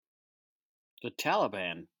The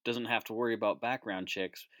Taliban doesn't have to worry about background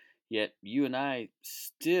checks, yet you and I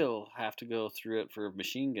still have to go through it for a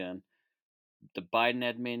machine gun. The Biden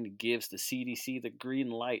admin gives the CDC the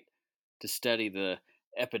green light to study the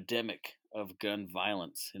epidemic of gun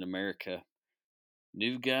violence in America.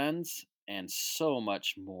 New guns and so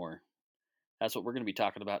much more. That's what we're going to be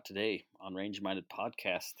talking about today on Range Minded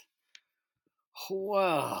Podcast.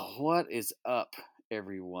 Well, what is up,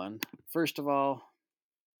 everyone? First of all,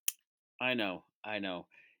 I know.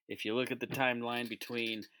 If you look at the timeline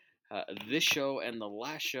between this show and the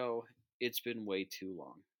last show, it's been way too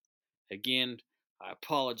long. Again, I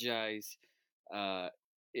apologize. Uh,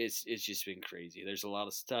 it's just been crazy. There's a lot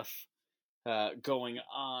of stuff going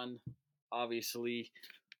on. Obviously,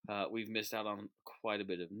 we've missed out on quite a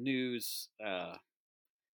bit of news.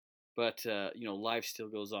 But life still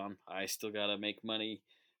goes on. I still gotta make money.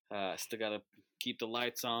 I still gotta keep the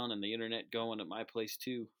lights on and the internet going at my place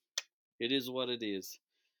too. It is what it is.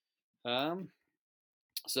 Um,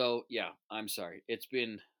 So yeah, I'm sorry. It's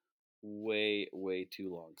been way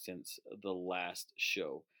too long since the last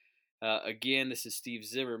show. Again, this is Steve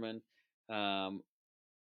Zimmerman. Um,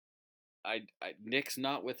 Nick's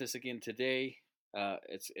not with us again today.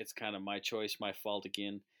 It's kind of my choice, my fault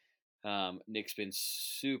again. Nick's been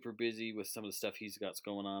super busy with some of the stuff he's got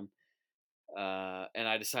going on. And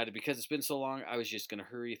I decided because it's been so long, I was just gonna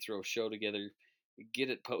hurry, throw a show together, get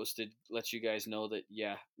it posted, let you guys know that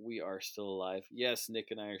yeah, we are still alive. Yes,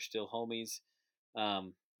 Nick and I are still homies.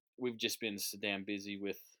 Um, we've just been so damn busy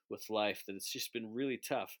with life that it's just been really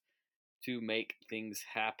tough to make things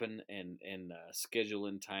happen and schedule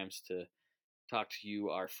in times to talk to you,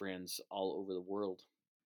 our friends all over the world.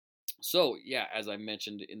 So yeah, as I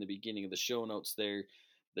mentioned in the beginning of the show notes, there,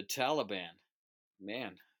 the Taliban,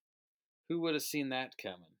 man, who would have seen that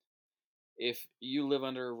coming? If you live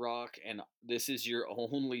under a rock and this is your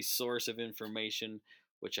only source of information,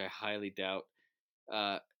 which I highly doubt,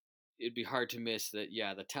 uh, it'd be hard to miss that.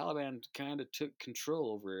 Yeah, the Taliban kind of took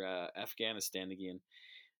control over Afghanistan again.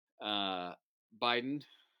 Uh, Biden,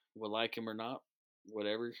 will like him or not,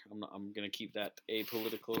 whatever. I'm gonna keep that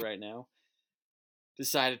apolitical right now.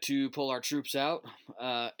 Decided to pull our troops out,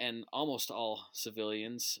 and almost all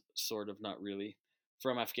civilians, sort of, not really,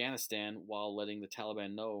 from Afghanistan, while letting the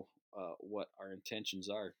Taliban know what our intentions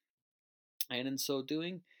are. And in so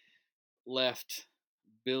doing, left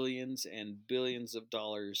billions and billions of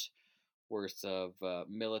dollars worth of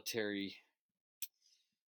military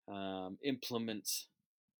implements,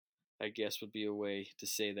 I guess would be a way to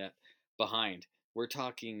say that, behind. We're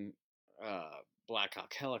talking Black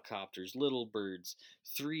Hawk helicopters, Little Birds,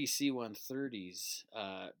 three C-130s,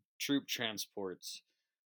 troop transports,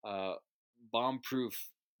 uh, bomb-proof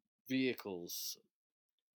vehicles,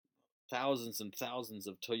 thousands and thousands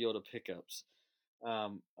of Toyota pickups. I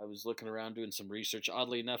was looking around doing some research.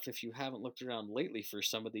 Oddly enough, if you haven't looked around lately for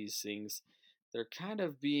some of these things, they're kind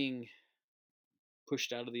of being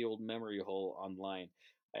pushed out of the old memory hole online.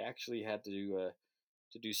 I actually had to do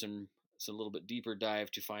some little bit deeper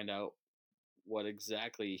dive to find out what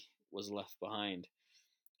exactly was left behind.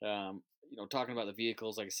 Talking about the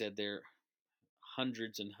vehicles, like I said, there are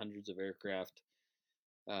hundreds and hundreds of aircraft.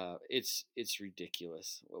 It's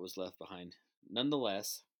ridiculous what was left behind.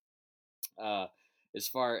 Nonetheless, uh, as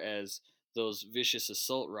far as those vicious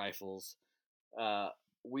assault rifles, uh,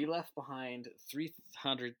 we left behind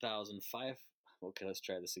 300,005. Okay, let's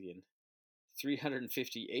try this again.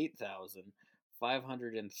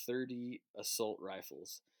 358,530 assault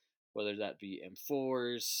rifles, whether that be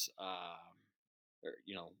M4s, or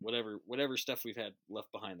whatever stuff we've had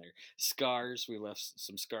left behind there. Scars, we left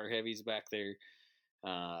some Scar heavies back there.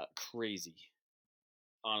 Crazy,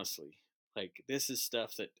 honestly. Like, this is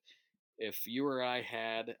stuff that if you or I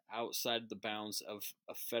had outside the bounds of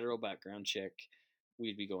a federal background check,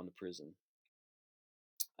 we'd be going to prison.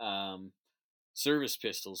 Um, Service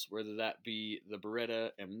pistols, whether that be the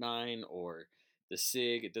Beretta M9 or the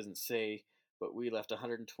SIG, it doesn't say, but we left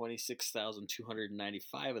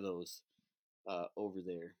 126,295 of those over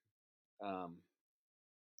there. Um,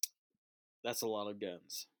 that's a lot of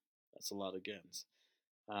guns. That's a lot of guns.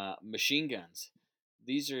 Machine guns.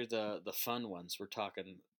 These are the fun ones. We're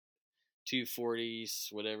talking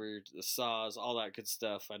 240s, whatever, the saws, all that good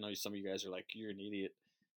stuff. I know some of you guys are like, "You're an idiot.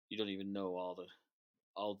 You don't even know all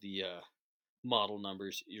the model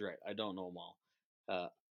numbers." You're right. I don't know them all. Uh,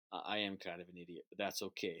 I am kind of an idiot, but that's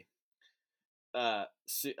okay.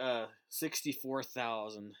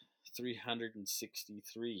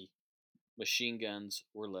 64,363 machine guns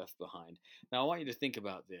were left behind. Now I want you to think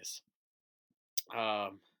about this.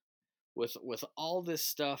 Um, with all this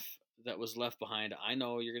stuff that was left behind, I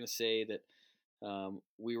know you're going to say that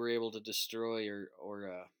We were able to destroy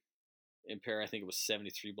or impair. I think it was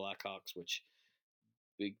 73 Blackhawks, which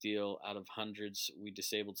big deal. Out of hundreds, we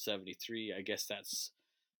disabled 73. I guess that's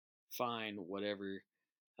fine, whatever.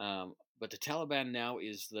 But the Taliban now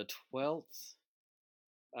is the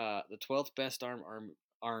 12th best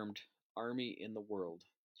armed army in the world,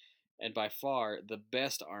 and by far the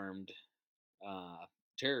best armed uh,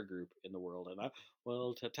 terror group in the world. And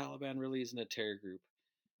well, the Taliban really isn't a terror group.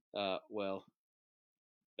 Well,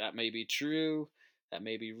 that may be true, that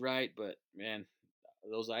may be right, but man,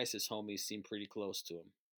 those ISIS homies seem pretty close to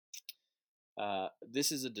them.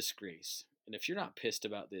 This is a disgrace, and if you're not pissed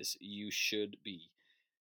about this, you should be.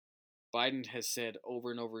 Biden has said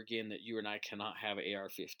over and over again that you and I cannot have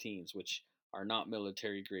AR-15s, which are not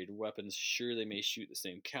military grade weapons. Sure, they may shoot the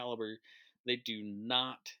same caliber. They do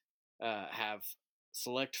not have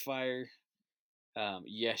select fire.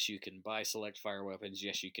 Yes, you can buy select fire weapons.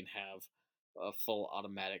 Yes, you can have full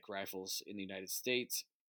automatic rifles in the United States,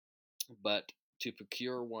 but to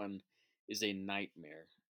procure one is a nightmare.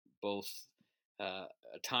 Both a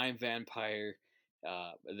time vampire,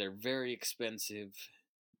 they're very expensive.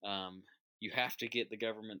 Um, you have to get the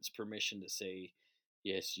government's permission to say,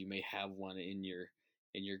 yes, you may have one in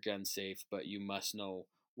your gun safe, but you must know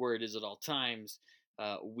where it is at all times.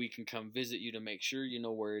 We can come visit you to make sure you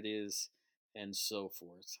know where it is, and so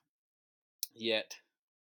forth. Yet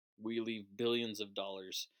we leave billions of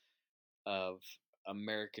dollars of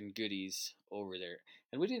American goodies over there,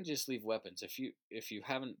 and we didn't just leave weapons. If you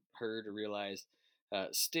haven't heard or realized,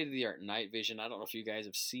 state of the art night vision. I don't know if you guys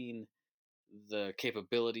have seen the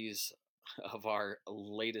capabilities of our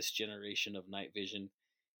latest generation of night vision.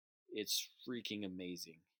 It's freaking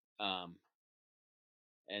amazing. Um,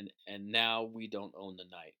 and now we don't own the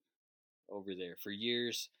night over there. For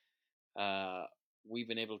years, uh, we've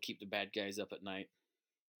been able to keep the bad guys up at night.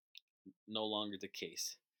 No longer the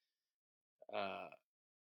case. Uh,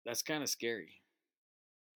 that's kind of scary.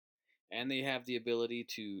 And they have the ability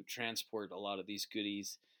to transport a lot of these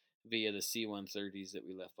goodies via the C-130s that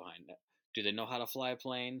we left behind. Do they know how to fly a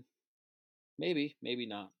plane? Maybe, maybe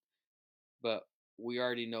not. But we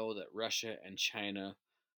already know that Russia and China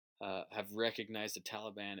have recognized the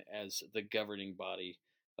Taliban as the governing body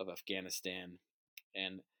of Afghanistan,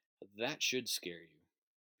 and that should scare you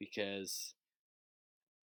because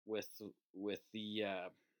with with the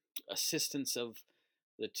assistance of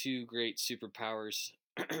the two great superpowers,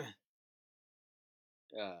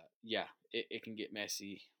 yeah, it can get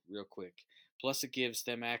messy real quick. Plus, it gives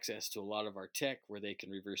them access to a lot of our tech where they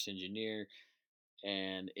can reverse engineer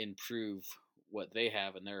and improve what they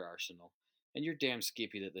have in their arsenal. And you're damn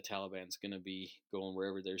skippy that the Taliban's going to be going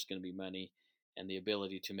wherever there's going to be money and the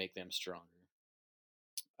ability to make them stronger.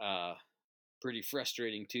 Uh, Pretty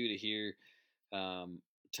frustrating, too, to hear um,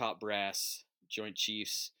 top brass, Joint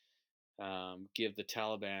Chiefs give the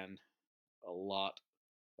Taliban a lot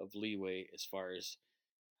of leeway as far as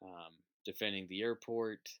defending the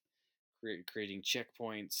airport, creating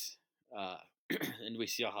checkpoints. Uh, and we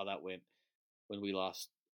saw how that went when we lost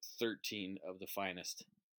 13 of the finest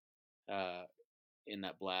uh, in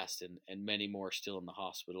that blast, and many more still in the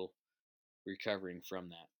hospital recovering from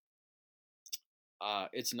that.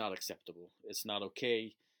 It's not acceptable. It's not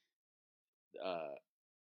okay. Uh,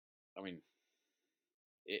 I mean,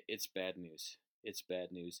 it's bad news. It's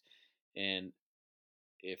bad news. And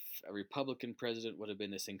if a Republican president would have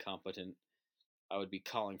been this incompetent, I would be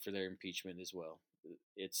calling for their impeachment as well.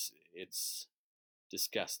 It's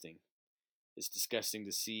disgusting. It's disgusting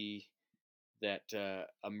to see that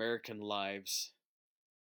American lives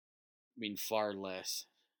mean far less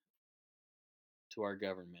to our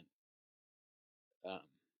government um,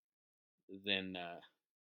 than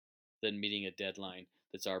than meeting a deadline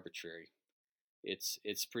that's arbitrary.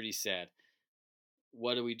 It's pretty sad.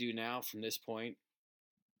 What do we do now from this point?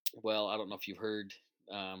 Well, I don't know if you've heard.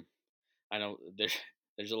 Um, I know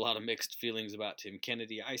there's a lot of mixed feelings about Tim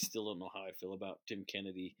Kennedy. I still don't know how I feel about Tim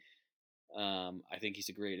Kennedy. I think he's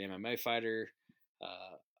a great MMA fighter.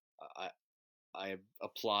 Uh, I I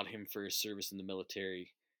applaud him for his service in the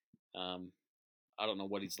military. Um, I don't know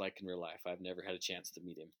what he's like in real life. I've never had a chance to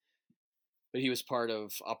meet him. But he was part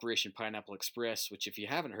of Operation Pineapple Express, which, if you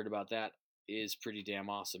haven't heard about that, is pretty damn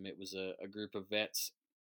awesome. It was a group of vets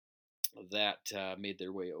that made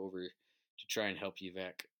their way over to try and help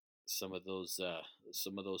evac some of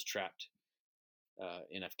those trapped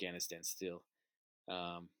in Afghanistan still.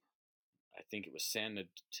 Um, I think it was San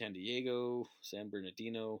Diego, San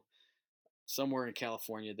Bernardino, somewhere in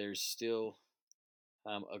California. There's still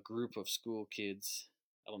a group of school kids.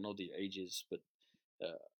 I don't know the ages, but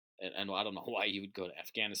and I don't know why you would go to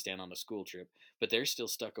Afghanistan on a school trip, but they're still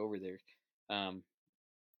stuck over there. Um,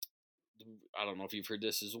 I don't know if you've heard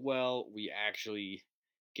this as well. We actually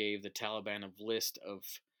gave the Taliban a list of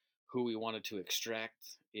who we wanted to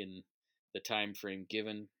extract in the time frame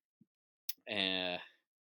given, uh,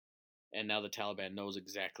 and now the Taliban knows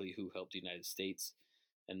exactly who helped the United States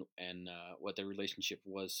and what their relationship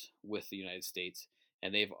was with the United States,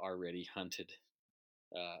 and they've already hunted.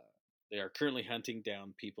 Uh, they are currently hunting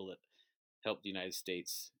down people that helped the United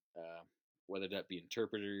States, whether that be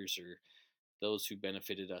interpreters or those who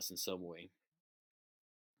benefited us in some way.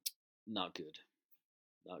 Not good.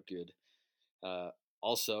 Not good. Uh,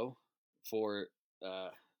 Also, for uh,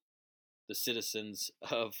 the citizens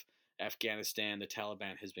of Afghanistan, the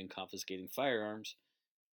Taliban has been confiscating firearms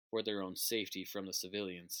for their own safety from the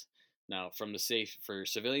civilians. Now, for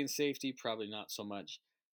civilian safety, probably not so much.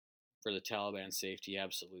 For the Taliban safety,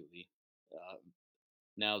 absolutely. Uh,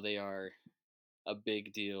 Now they are a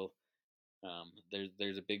big deal.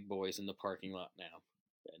 There's a big boys in the parking lot now,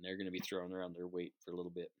 and they're going to be throwing around their weight for a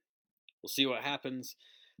little bit. We'll see what happens.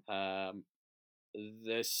 Um,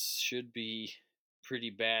 this should be pretty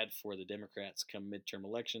bad for the Democrats come midterm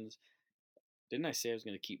elections. Didn't I say I was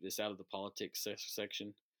going to keep this out of the politics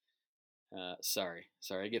section?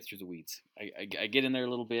 Sorry, I get through the weeds. I get in there a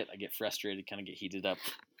little bit. I get frustrated, kind of get heated up.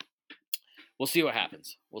 We'll see what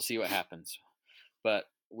happens. We'll see what happens. But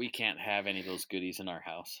we can't have any of those goodies in our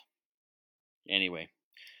house. Anyway,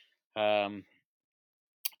 um,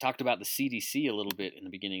 talked about the CDC a little bit in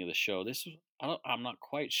the beginning of the show. I'm not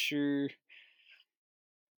quite sure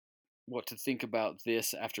what to think about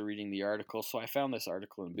this after reading the article. So I found this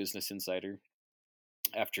article in Business Insider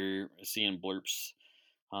after seeing blurps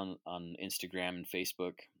on Instagram and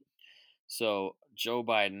Facebook. So Joe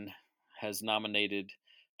Biden has nominated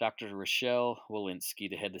Dr. Rochelle Walensky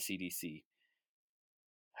to head the CDC.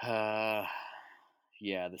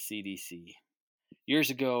 Yeah, the CDC. Years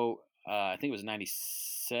ago, I think it was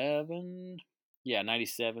 97. Yeah,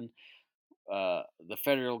 97. The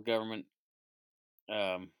federal government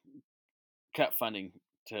um, cut funding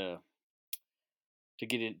to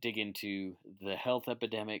dig into the health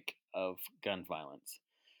epidemic of gun violence.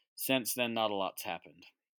 Since then, not a lot's happened.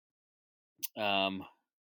 Um,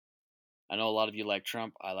 I know a lot of you like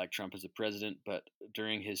Trump. I like Trump as a president, but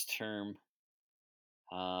during his term,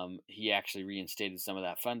 he actually reinstated some of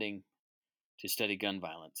that funding to study gun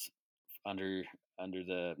violence under under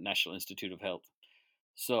the National Institute of Health.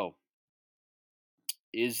 So,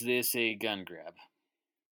 is this a gun grab?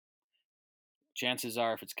 Chances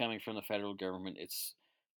are, if it's coming from the federal government, it's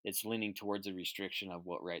leaning towards a restriction of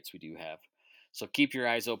what rights we do have. So keep your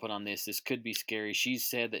eyes open on this. This could be scary. She's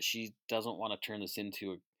said that she doesn't want to turn this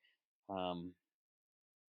into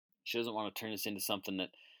something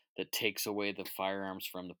that takes away the firearms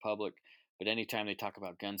from the public. But anytime they talk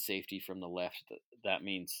about gun safety from the left, that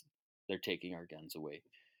means they're taking our guns away.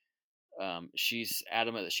 She's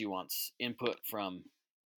adamant that she wants input from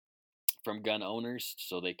gun owners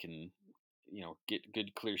so they can, get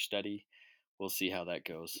good clear study. We'll see how that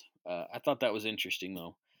goes. I thought that was interesting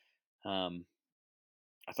though. Um,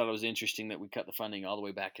 I thought it was interesting that we cut the funding all the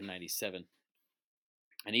way back in '97,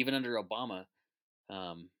 and even under Obama,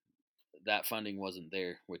 um, that funding wasn't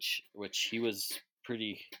there, which he was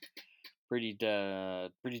pretty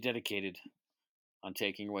dedicated on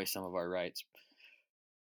taking away some of our rights.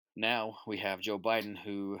 Now we have Joe Biden,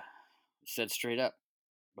 who said straight up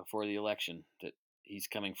before the election that he's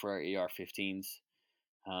coming for our AR-15s.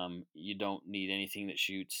 You don't need anything that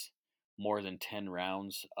shoots more than 10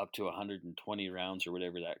 rounds, up to 120 rounds, or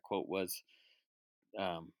whatever that quote was,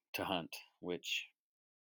 to hunt, which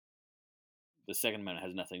the Second Amendment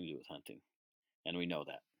has nothing to do with hunting, and we know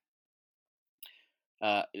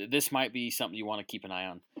that. This might be something you want to keep an eye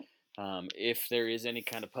on. If there is any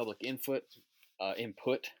kind of public input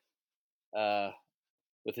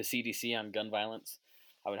with the CDC on gun violence,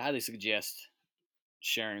 I would highly suggest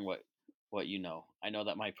sharing what you know. I know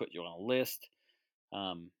that might put you on a list.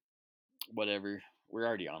 Whatever, we're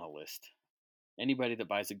already on a list. Anybody that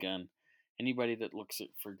buys a gun, anybody that looks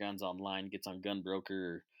for guns online, gets on Gun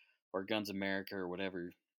Broker or Guns America or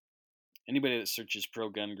whatever, anybody that searches pro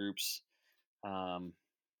gun groups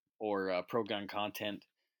or pro gun content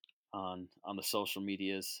on the social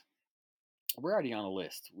medias, we're already on a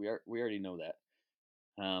list. We already know that.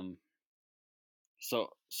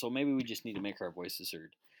 So maybe we just need to make our voices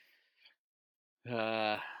heard.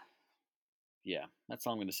 Yeah, that's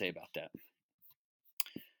all I'm going to say about that.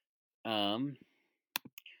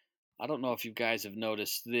 I don't know if you guys have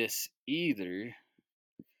noticed this either,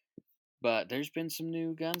 but there's been some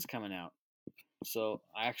new guns coming out. So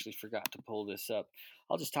I actually forgot to pull this up.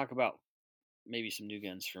 I'll just talk about maybe some new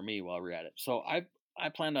guns for me while we're at it. So I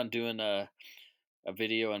planned on doing a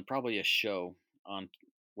video and probably a show on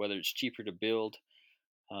whether it's cheaper to build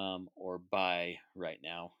or buy right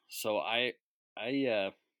now. So I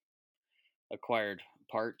acquired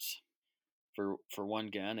parts for one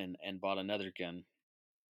gun and bought another gun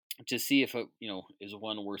to see if it is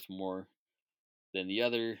one worth more than the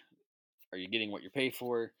other. Are you getting what you pay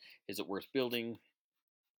for? Is it worth building?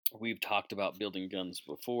 We've talked about building guns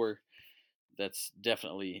before. That's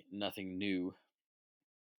definitely nothing new,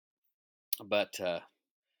 but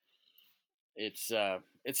it's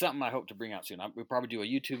something I hope to bring out soon. We'll probably do a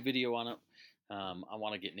YouTube video on it. I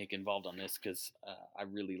want to get Nick involved on this because I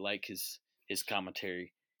really like his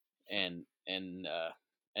commentary and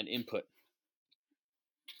input.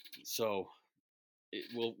 So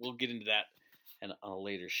we'll get into that on a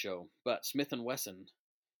later show. But Smith and Wesson,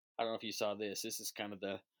 I don't know if you saw this. This is kind of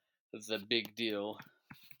the big deal.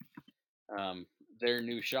 Their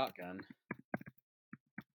new shotgun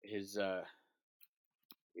is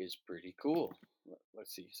pretty cool.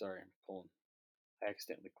 Let's see. Sorry, I'm pulling. I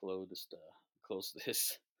accidentally closed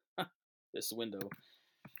this this window.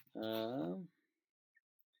 Um,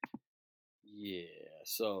 yeah.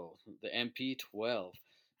 So the MP12.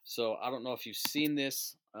 So I don't know if you've seen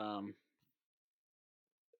this.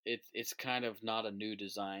 It's kind of not a new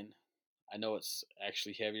design. I know it's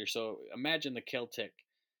actually heavier. So imagine the Keltec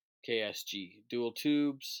KSG dual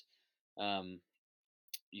tubes. Um,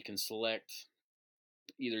 you can select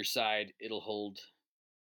either side. It'll hold.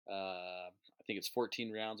 I think it's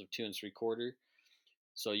 14 rounds of 2 3/4.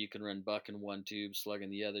 So you can run buck in one tube, slug in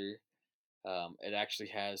the other. It actually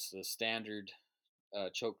has the standard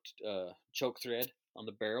choke thread on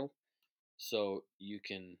the barrel, so you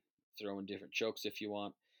can throw in different chokes if you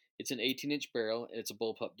want. It's an 18-inch barrel and it's a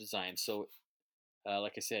bullpup design. So,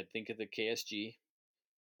 like I said, think of the KSG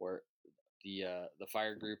where the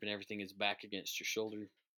fire group and everything is back against your shoulder,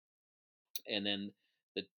 and then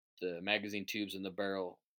the the magazine tubes in the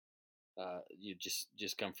barrel you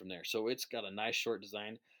just come from there. So it's got a nice short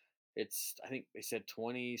design. It's I think they said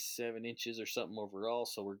 27 inches or something overall,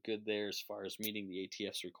 so we're good there as far as meeting the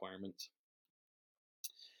ATF's requirements.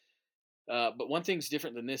 But one thing's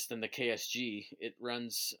different than the KSG. It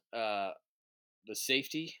runs the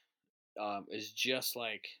safety is just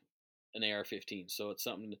like an AR-15, so it's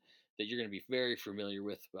something that you're going to be very familiar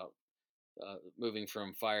with about moving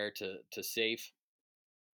from fire to safe.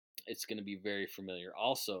 It's going to be very familiar.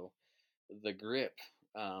 Also, the grip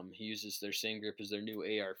uses their same grip as their new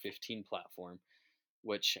AR-15 platform,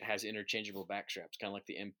 which has interchangeable back straps, kind of like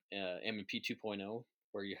the M&P 2.0,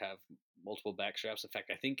 where you have multiple back straps. In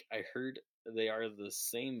fact, I think I heard they are the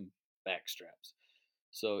same back straps,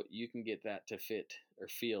 so you can get that to fit or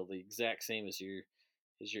feel the exact same as your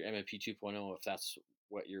M&P 2.0 if that's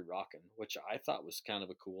what you're rocking, which I thought was kind of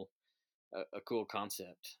a cool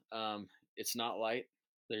concept. It's not light.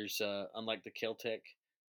 There's unlike the Keltec,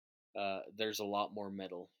 there's a lot more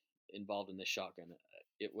metal involved in this shotgun.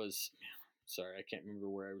 It was, sorry, I can't remember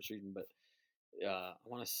where I was reading, but I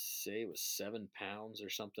want to say it was 7 pounds or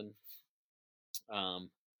something. Um,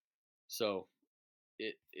 so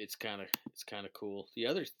it's kind of cool. The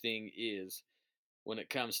other thing is when it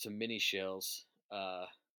comes to mini shells,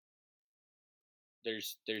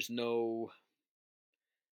 there's no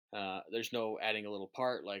adding a little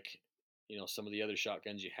part like some of the other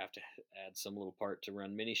shotguns. You have to add some little part to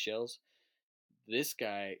run mini shells. This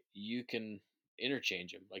guy, you can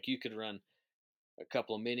interchange them. Like you could run a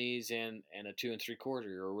couple of minis and a 2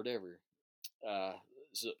 3/4 or whatever. Uh,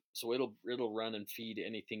 so it'll run and feed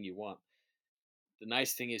anything you want. The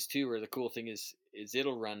nice thing is too, or the cool thing is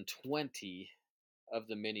it'll run 20 of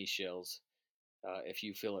the mini shells if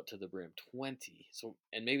you fill it to the brim. 20. So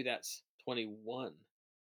and maybe that's 21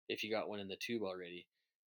 if you got one in the tube already.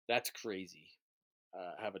 That's crazy.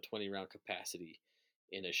 Have a 20 round capacity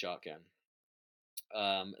in a shotgun.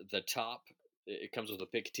 The top, it comes with a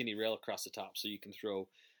Picatinny rail across the top, so you can throw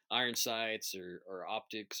iron sights or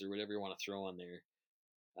optics or whatever you want to throw on there,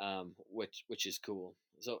 which is cool.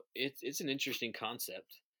 So it's an interesting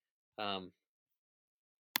concept. Um,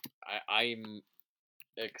 I'm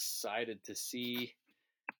excited to see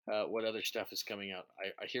what other stuff is coming out.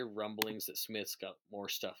 I hear rumblings that Smith's got more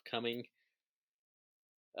stuff coming.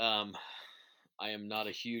 Um, I am not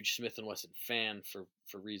a huge Smith and Wesson fan for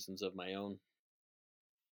reasons of my own,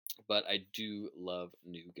 but I do love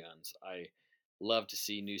new guns. I love to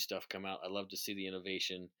see new stuff come out. I love to see the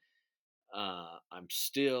innovation. I'm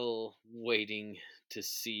still waiting to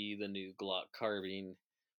see the new Glock carbine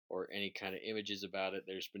or any kind of images about it.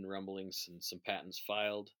 There's been rumblings and some patents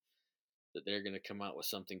filed that they're going to come out with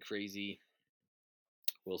something crazy.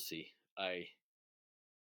 We'll see. I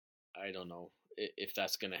don't know. if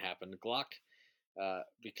that's going to happen. Glock,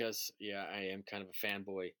 because yeah, I am kind of a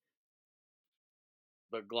fanboy,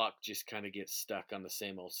 but Glock just kind of gets stuck on the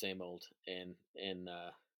same old, and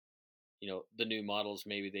the new models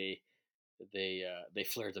maybe they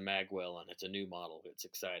flare the mag well, and it's a new model. It's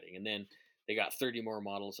exciting, and then they got 30 more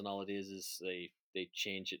models, and all it is they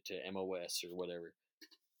change it to MOS or whatever.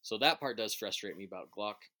 So that part does frustrate me about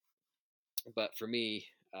Glock, but for me,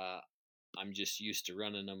 I'm just used to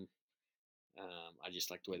running them. I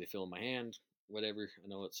just like the way they feel in my hand. Whatever. I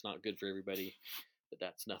know it's not good for everybody, but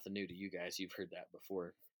that's nothing new to you guys. You've heard that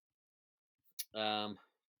before. I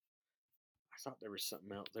thought there was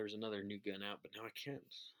something else. There was another new gun out, but now I can't.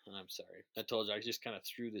 I'm sorry. I told you I just kind of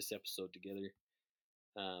threw this episode together,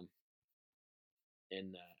 um,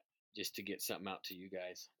 and just to get something out to you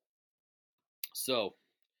guys. So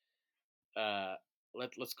uh,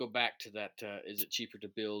 let's go back to that. Is it cheaper to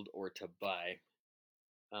build or to buy?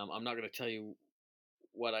 I'm not going to tell you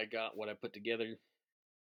what I got, what I put together.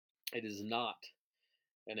 It is not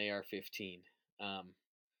an AR-15. Um,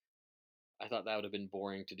 I thought that would have been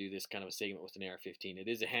boring to do this kind of a segment with an AR-15. It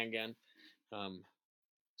is a handgun, um,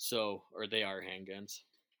 or they are handguns,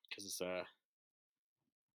 because I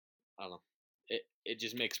don't know. It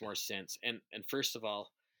just makes more sense. And first of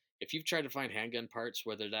all, if you've tried to find handgun parts,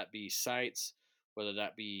 whether that be sights, whether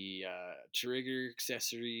that be trigger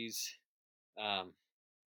accessories, um,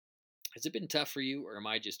 has it been tough for you, or am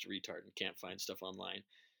I just a retard and can't find stuff online?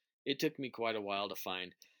 It took me quite a while to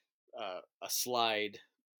find a slide,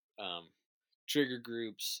 um, trigger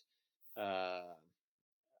groups. Uh,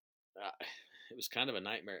 it was kind of a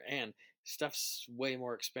nightmare, and stuff's way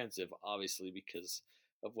more expensive, obviously, because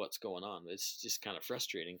of what's going on. It's just kind of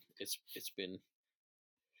frustrating. It's been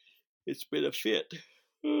a fit.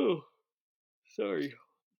 Oh, sorry.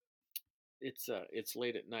 It's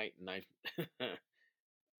late at night, and I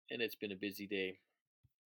and it's been a busy day.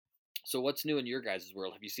 So what's new in your guys'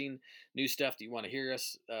 world? Have you seen new stuff that you want to hear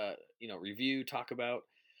us review, talk about?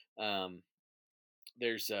 Um,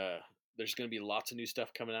 there's going to be lots of new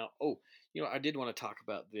stuff coming out. Oh, I did want to talk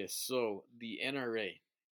about this. So the NRA,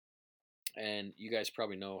 and you guys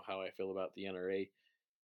probably know how I feel about the NRA.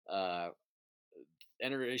 Uh,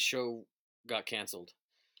 NRA show got canceled.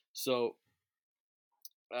 So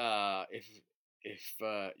if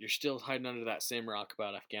you're still hiding under that same rock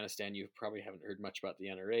about Afghanistan, you probably haven't heard much about the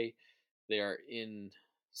NRA. They are in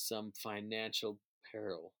some financial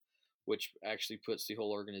peril, which actually puts the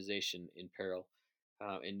whole organization in peril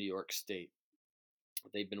in New York State.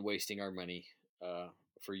 They've been wasting our money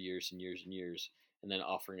for years and years and years, and then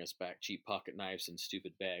offering us back cheap pocket knives and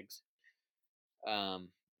stupid bags. Um,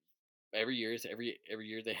 every year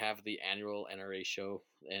they have the annual NRA show,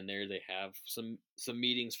 and there they have some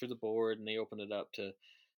meetings for the board, and they open it up to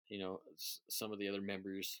some of the other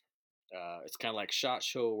members. It's kind of like SHOT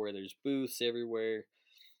Show, where there's booths everywhere.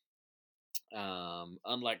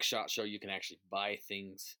 Unlike SHOT Show, you can actually buy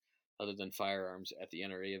things other than firearms at the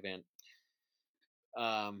NRA event.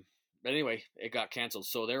 But anyway, it got canceled.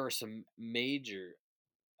 So there were some major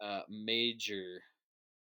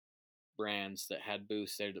brands that had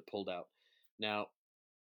booths there that pulled out. Now,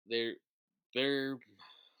 their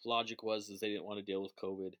logic was is they didn't want to deal with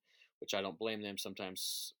COVID, which I don't blame them.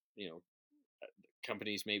 Sometimes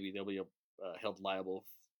companies, maybe they'll be held liable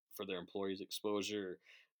for their employees' exposure.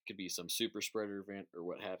 It could be some super spreader event or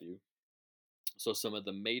what have you. So some of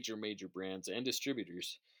the major brands and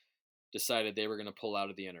distributors decided they were going to pull out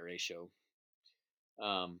of the NRA show.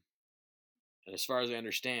 And as far as I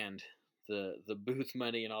understand, the booth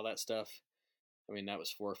money and all that stuff, I mean, that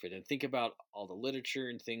was forfeit. And think about all the literature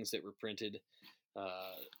and things that were printed,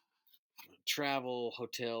 uh, travel,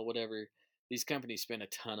 hotel, whatever. These companies spend a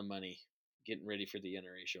ton of money getting ready for the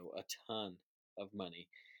NRA show, a ton of money.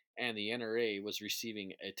 And the NRA was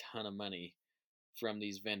receiving a ton of money from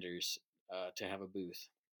these vendors to have a booth.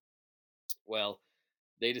 Well,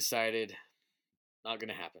 they decided not going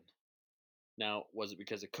to happen. Now, was it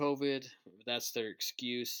because of COVID? That's their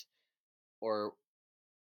excuse. Or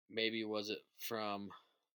maybe was it from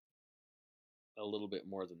a little bit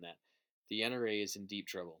more than that? The NRA is in deep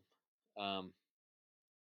trouble. Um,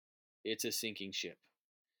 it's a sinking ship.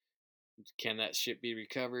 Can that ship be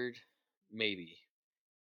recovered? Maybe.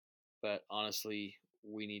 But honestly,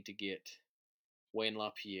 we need to get Wayne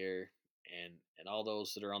LaPierre and all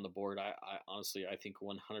those that are on the board. I honestly, I think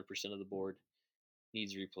 100% of the board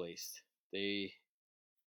needs replaced. They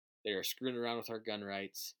are screwing around with our gun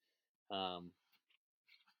rights, um,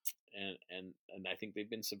 and I think they've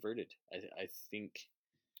been subverted. I think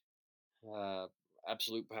uh,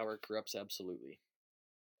 absolute power corrupts absolutely.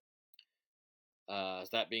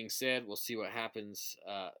 That being said, we'll see what happens.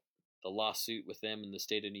 the lawsuit with them in the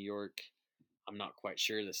state of New York. I'm not quite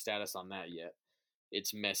sure the status on that yet.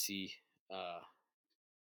 It's messy. Uh,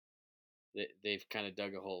 they've kind of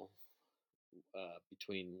dug a hole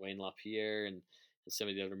between Wayne LaPierre and some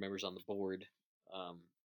of the other members on the board, um,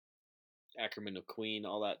 Ackerman O'Queen,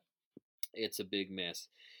 all that. It's a big mess.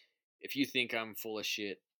 If you think I'm full of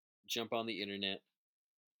shit, jump on the internet,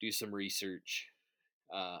 do some research,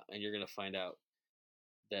 and you're gonna find out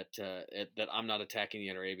that that I'm not attacking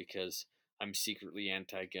the NRA because I'm secretly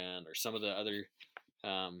anti-gun, or some of the other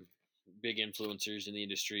um, big influencers in the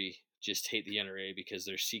industry just hate the NRA because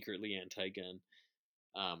they're secretly anti-gun.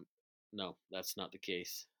 Um, no, that's not the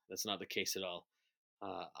case. That's not the case at all.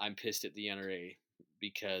 I'm pissed at the NRA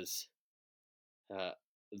because uh,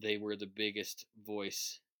 they were the biggest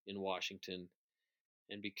voice in Washington,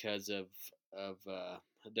 and because of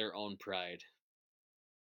their own pride,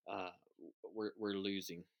 uh, we're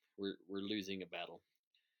losing. We're losing a battle.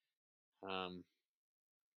 Um,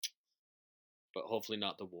 but hopefully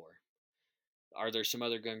not the war. Are there some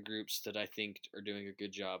other gun groups that I think are doing a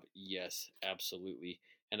good job? Yes, absolutely.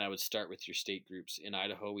 And I would start with your state groups. In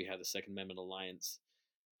Idaho, we have the Second Amendment Alliance.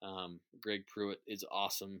 Greg Pruitt is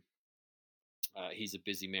awesome. He's a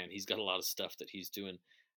busy man. He's got a lot of stuff that he's doing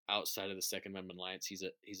outside of the Second Amendment Alliance. He's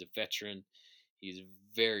a veteran. He's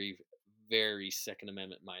very, very Second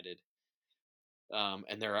Amendment minded.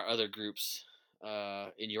 And there are other groups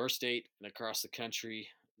in your state and across the country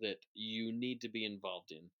that you need to be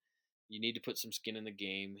involved in. You need to put some skin in the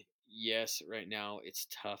game. Yes, right now it's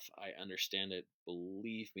tough. I understand it.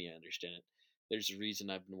 Believe me, I understand it. There's a reason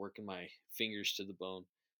I've been working my fingers to the bone,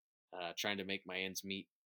 trying to make my ends meet,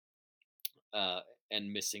 uh,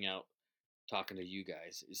 and missing out talking to you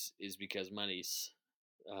guys is because money's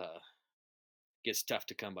uh, gets tough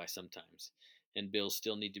to come by sometimes, and bills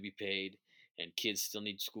still need to be paid, and kids still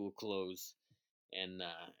need school clothes, and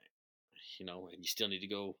and you still need to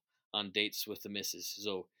go on dates with the missus.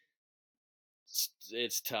 So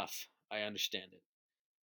it's tough. I understand it,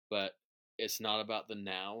 but it's not about the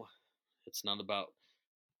now. It's not about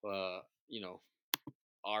uh, you know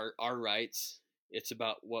our rights. It's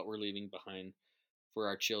about what we're leaving behind for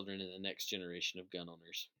our children and the next generation of gun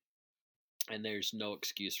owners. And there's no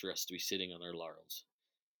excuse for us to be sitting on our laurels.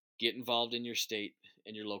 Get involved in your state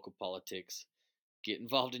and your local politics. Get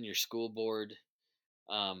involved in your school board.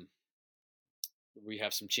 Um, we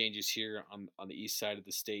have some changes here on the east side of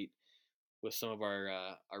the state with some of our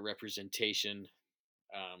representation.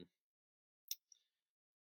 Um,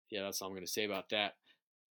 yeah, that's all I'm going to say about that.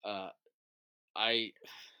 Uh, I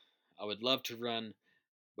I would love to run,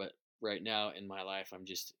 but right now in my life,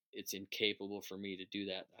 it's incapable for me to do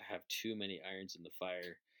that. I have too many irons in the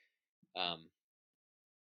fire, um,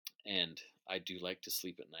 and I do like to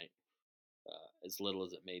sleep at night, as little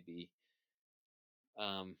as it may be.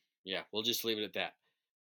 Yeah, we'll just leave it at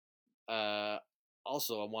that.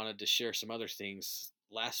 Also, I wanted to share some other things.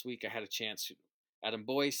 Last week, I had a chance. Adam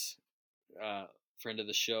Boyce, uh, friend of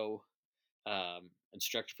the show,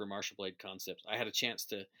 instructor for Martial Blade Concepts. I had a chance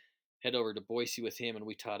to head over to Boise with him, and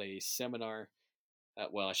we taught a seminar.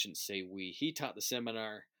 Well, I shouldn't say we. He taught the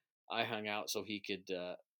seminar. I hung out so he could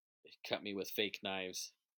cut me with fake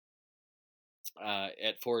knives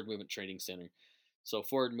at Forward Movement Training Center. So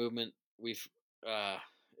Forward Movement, uh,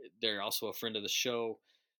 they're also a friend of the show.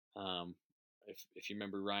 Um, if you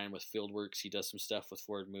remember Ryan with Fieldworks, he does some stuff with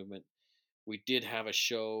Forward Movement. We did have a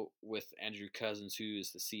show with Andrew Cousins, who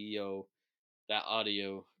is the CEO. That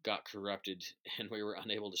audio got corrupted, and we were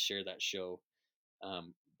unable to share that show.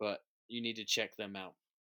 But you need to check them out.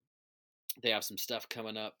 They have some stuff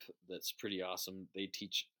coming up that's pretty awesome. They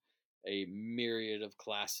teach a myriad of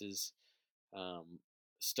classes, um,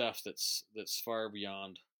 stuff that's far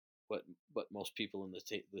beyond what most people in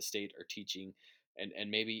the state are teaching, and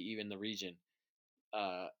maybe even the region.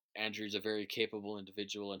 Andrew's a very capable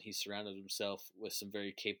individual, and he surrounded himself with some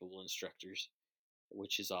very capable instructors,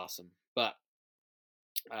 which is awesome. But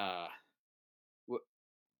uh,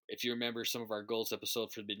 if you remember some of our goals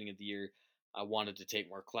episode for the beginning of the year, I wanted to take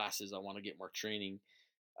more classes. I want to get more training.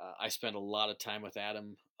 I spend a lot of time with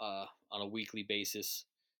Adam on a weekly basis,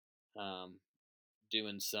 um,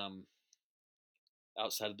 doing some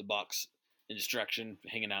outside of the box instruction,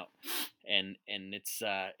 hanging out, and it's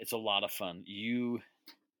a lot of fun. You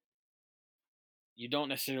don't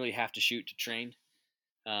necessarily have to shoot to train.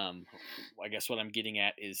 I guess what I'm getting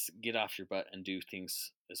at is get off your butt and do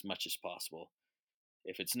things as much as possible.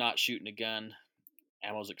 If it's not shooting a gun,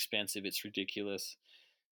 ammo's expensive. It's ridiculous.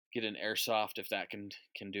 Get an airsoft if that can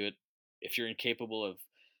do it. If you're incapable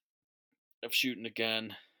of shooting a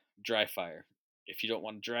gun, dry fire. If you don't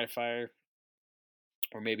want to dry fire,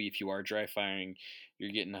 or maybe if you are dry firing,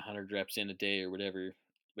 you're getting 100 reps in a day or whatever,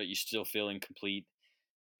 but you still feel incomplete.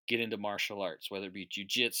 Get into martial arts, whether it be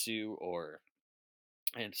jujitsu or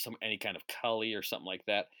and some any kind of kali or something like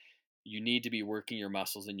that. You need to be working your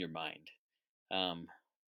muscles in your mind. Um,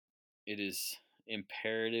 it is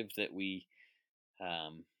imperative that we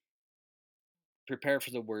um, prepare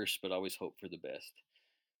for the worst, but always hope for the best.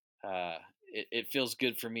 Uh, it feels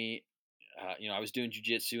good for me. I was doing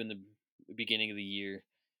jujitsu in the beginning of the year.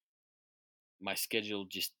 My schedule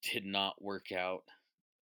just did not work out,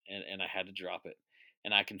 and I had to drop it.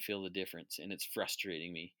 And I can feel the difference, and it's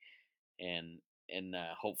frustrating me. And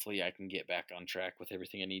hopefully I can get back on track with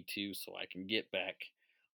everything I need to, so I can get back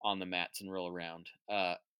on the mats and roll around.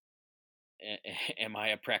 Am I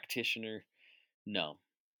a practitioner? No,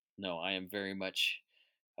 no. I am very much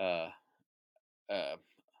uh, uh,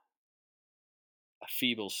 a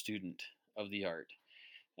feeble student of the art.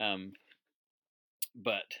 Um,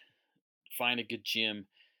 but find a good gym,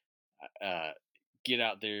 uh, get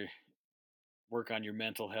out there, work on your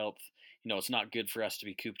mental health. It's not good for us to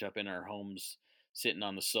be cooped up in our homes, sitting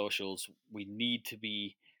on the socials. We need to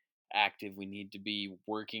be active. We need to be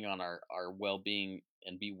working on our well being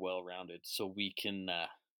and be well rounded so we can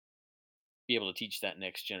be able to teach that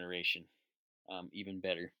next generation even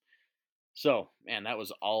better. So, man, that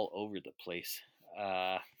was all over the place.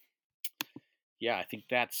 Uh, yeah, I think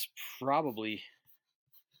that's probably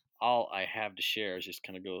all I have to share. Is just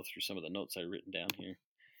kind of go through some of the notes I've written down here.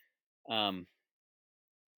 Um,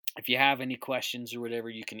 if you have any questions or whatever,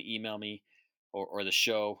 you can email me or the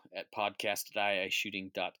show at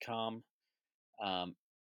podcast@iishooting.com.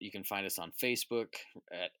 You can find us on Facebook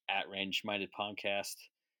at Range Minded Podcast,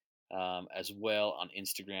 as well on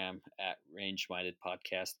Instagram at Range Minded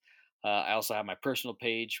Podcast. I also have my personal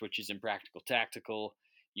page, which is Impractical Tactical.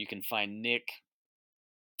 You can find Nick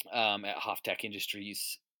at Hoftech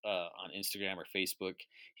Industries on Instagram or Facebook.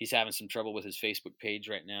 He's having some trouble with his Facebook page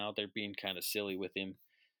right now. They're being kind of silly with him.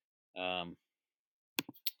 Um,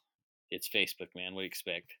 it's Facebook, man. What do you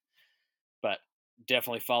expect? But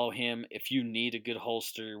definitely follow him if you need a good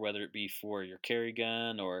holster, whether it be for your carry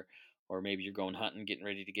gun or maybe you're going hunting, getting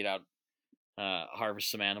ready to get out,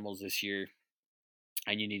 harvest some animals this year,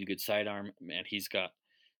 and you need a good sidearm. Man, he's got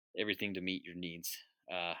everything to meet your needs.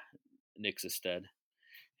 Uh, Nick's a stud,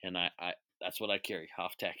 and I that's what I carry.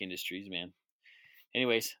 Hoftech Industries, man.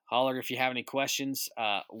 Anyways, holler if you have any questions.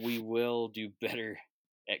 We will do better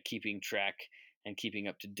at keeping track and keeping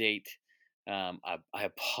up to date. I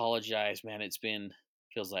apologize, man. It's been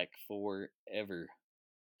feels like forever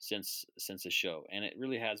since the show, and it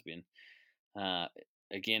really has been. Uh,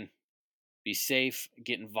 Again, be safe,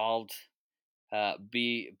 get involved,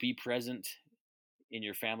 be present in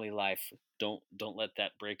your family life. Don't let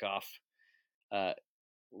that break off. Uh,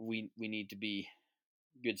 we need to be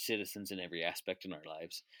good citizens in every aspect in our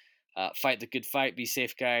lives. Fight the good fight. Be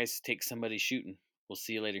safe, guys. Take somebody shooting. We'll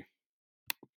see you later.